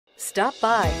Stop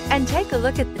by and take a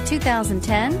look at the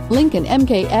 2010 Lincoln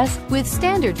MKS. With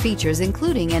standard features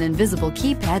including an invisible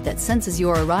keypad that senses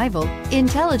your arrival,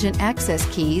 intelligent access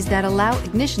keys that allow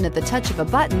ignition at the touch of a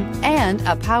button, and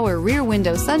a power rear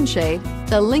window sunshade,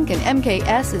 the Lincoln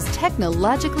MKS is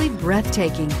technologically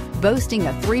breathtaking. Boasting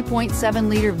a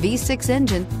 3.7-liter V6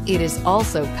 engine, it is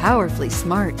also powerfully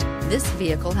smart. This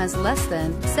vehicle has less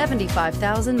than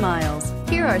 75,000 miles.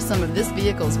 Here are some of this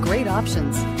vehicle's great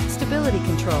options: stability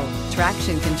control,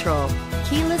 traction control,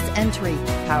 keyless entry,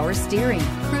 power steering,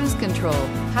 cruise control,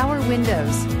 power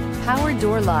windows, power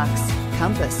door locks,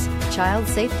 compass, child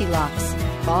safety locks,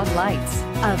 fog lights.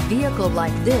 A vehicle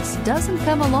like this doesn't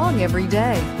come along every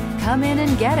day. Come in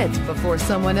and get it before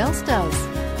someone else does.